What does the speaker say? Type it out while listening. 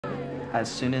As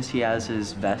soon as he has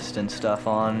his vest and stuff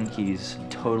on, he's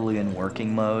totally in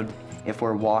working mode. If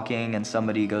we're walking and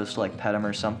somebody goes to like pet him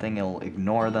or something, he'll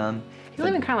ignore them. He'll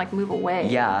even kind of like move away.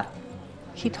 Yeah.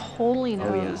 He totally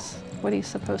knows yeah. what he's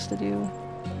supposed to do.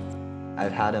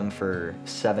 I've had him for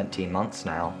 17 months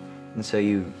now, and so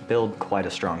you build quite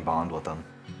a strong bond with him.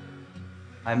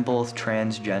 I'm both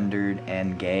transgendered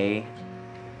and gay.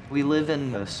 We live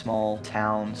in a small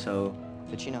town, so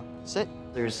Pacino, sit.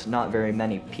 there's not very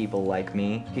many people like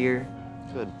me here.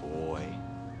 Good boy.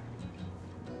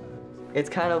 It's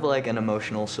kind of like an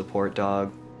emotional support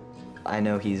dog. I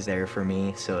know he's there for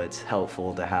me, so it's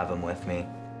helpful to have him with me.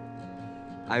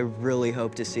 I really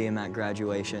hope to see him at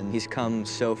graduation. He's come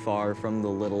so far from the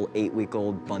little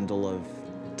 8-week-old bundle of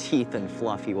teeth and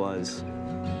fluff he was.